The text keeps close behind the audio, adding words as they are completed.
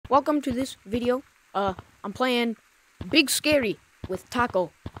welcome to this video. I'm playing Big Scary with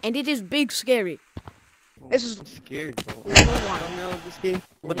Taco, and it is big scary. This is scared. The thumbnail of this game,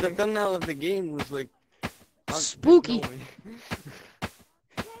 but the thumbnail of the game was like spooky.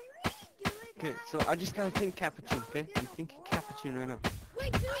 Okay, so I just gotta think cappuccino. Okay, I'm thinking cappuccino right now.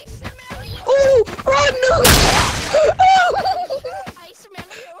 Oh, run!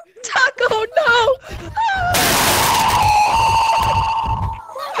 Taco, no!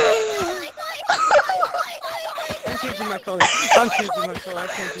 I'm changing my color. I'm changing my color.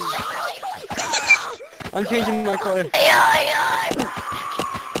 I'm changing my color.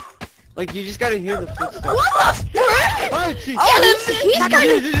 Like, you just gotta hear the footsteps. What the frick? Oh, geez.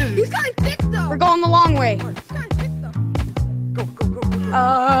 He's got fixed though. We're going the long way. Go.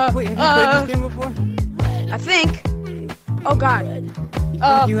 Wait, have you played this game before? I think. Oh God.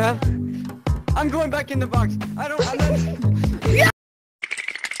 You have? I'm going back in the box. I'm not...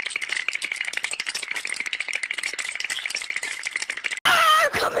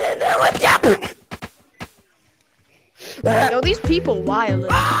 Coming in there with you. Yo, these people wild.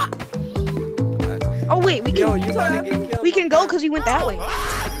 Oh wait, we can go because he went that way.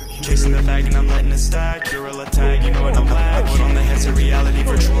 Chasing the bag and I'm letting it stack. Gorilla tag, you know what I'm black. Put on the heads of reality,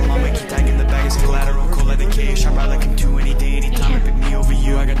 virtual. I'ma keep tagging the bag as collateral. Cool like the cage. I ride like him too any day, anytime. I pick me over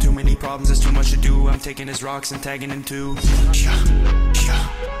you. I got too many problems, there's too much to do. I'm taking his rocks and tagging him too.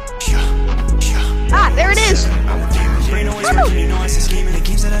 Ah, there it is. Brain always working, you know it's a scheme. And the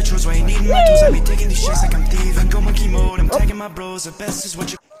games that I chose, why you need my tools. I be taking these shits like I'm thief. I go monkey mode, I'm tagging my bros. The best is what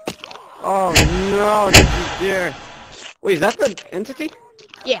you. Oh no, this is there. Wait, is that the entity?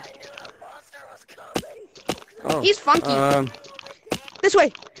 Yeah. Oh. He's funky. This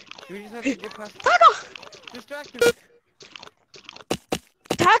way. We just have to get past... Taco! Distracted.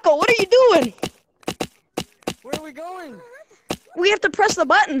 Taco, what are you doing? Where are we going? We have to press the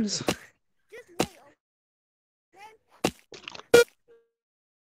buttons.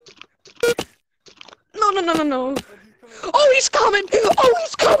 No. Oh, he's coming! Oh,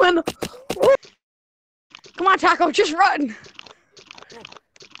 he's coming! Come on, Taco, just run!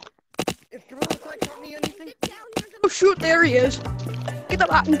 If Gorilla Tag taught me anything... Oh shoot, there he is. Get the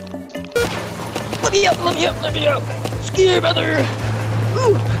button. Let me up. Ski brother.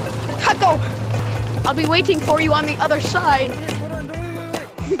 Ooh, Taco. I'll be waiting for you on the other side. Hold on, wait.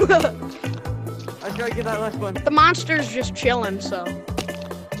 I gotta get that last one. The monster's just chilling, so.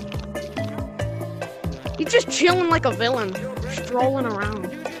 He's just chilling like a villain. Strolling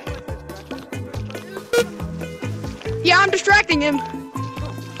around. Yeah, I'm distracting him.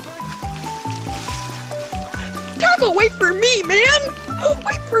 Taco, wait for me, man!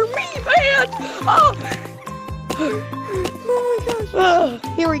 Wait for me, man! Oh, my gosh.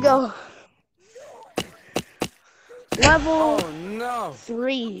 Here we go. Level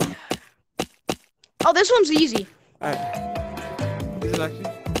 3. Oh, this one's easy. Alright. Is it actually?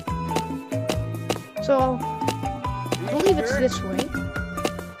 So, I believe it's this way.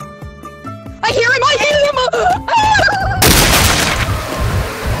 I hear him!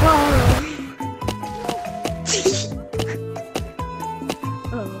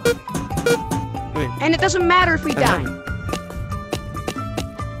 And it doesn't matter if we die.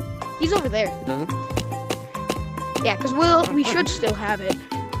 He's over there. It doesn't? Yeah, because we should still have it.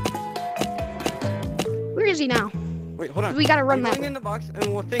 Where is he now? Wait, hold on. We gotta run that way. In the box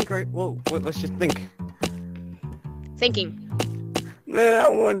and we'll think, right? Whoa, wait, let's just think. Thinking. Man, I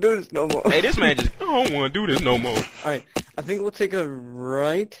don't want to do this no more. Hey, this man just, I don't want to do this no more. Alright, I think we'll take a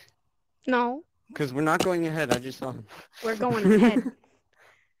right. No. Because we're not going ahead, I just saw him. We're going ahead.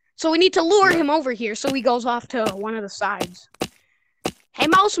 So we need to lure him over here so he goes off to one of the sides. Hey,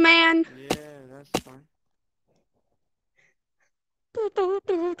 mouse man! Yeah, that's fine.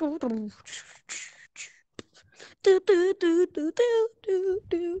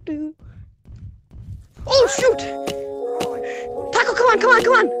 Oh, shoot! Taco, come on!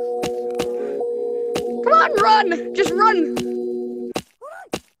 Come on, run! Just run!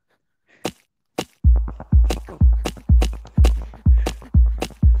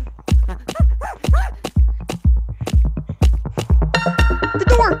 The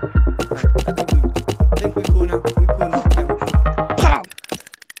door! I think we're cool now. Pow!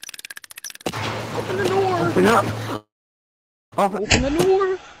 Open the door! Open up! Open the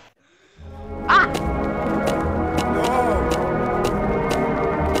door! Ah! No!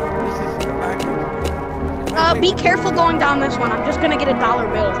 This is backwards. Be careful going down this one. I'm just gonna get a dollar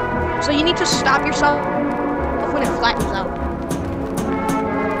bill. So you need to stop yourself when it flattens out.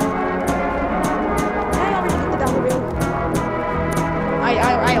 I already got the dollar bill. I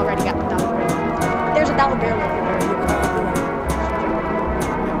already got the dollar bill. There's a dollar bill over there.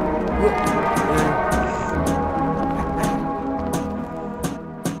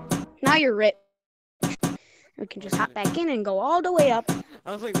 Now you're rich. We can just hop back in and go all the way up.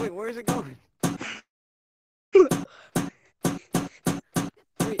 I was like, wait, where's it going? Wait,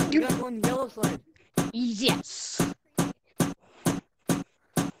 you got one yellow slide. Yes.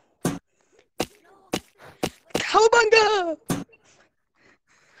 Cowabunga!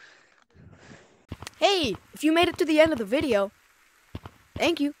 Hey, if you made it to the end of the video,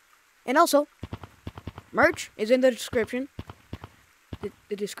 thank you. And also, merch is in the description.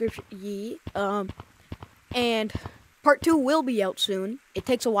 The description, yeah. And part 2 will be out soon. It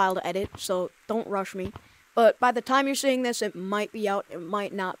takes a while to edit, so don't rush me. But by the time you're seeing this, it might be out. It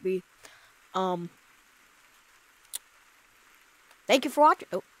might not be. Thank you for watching.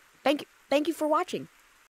 Oh, thank you for watching.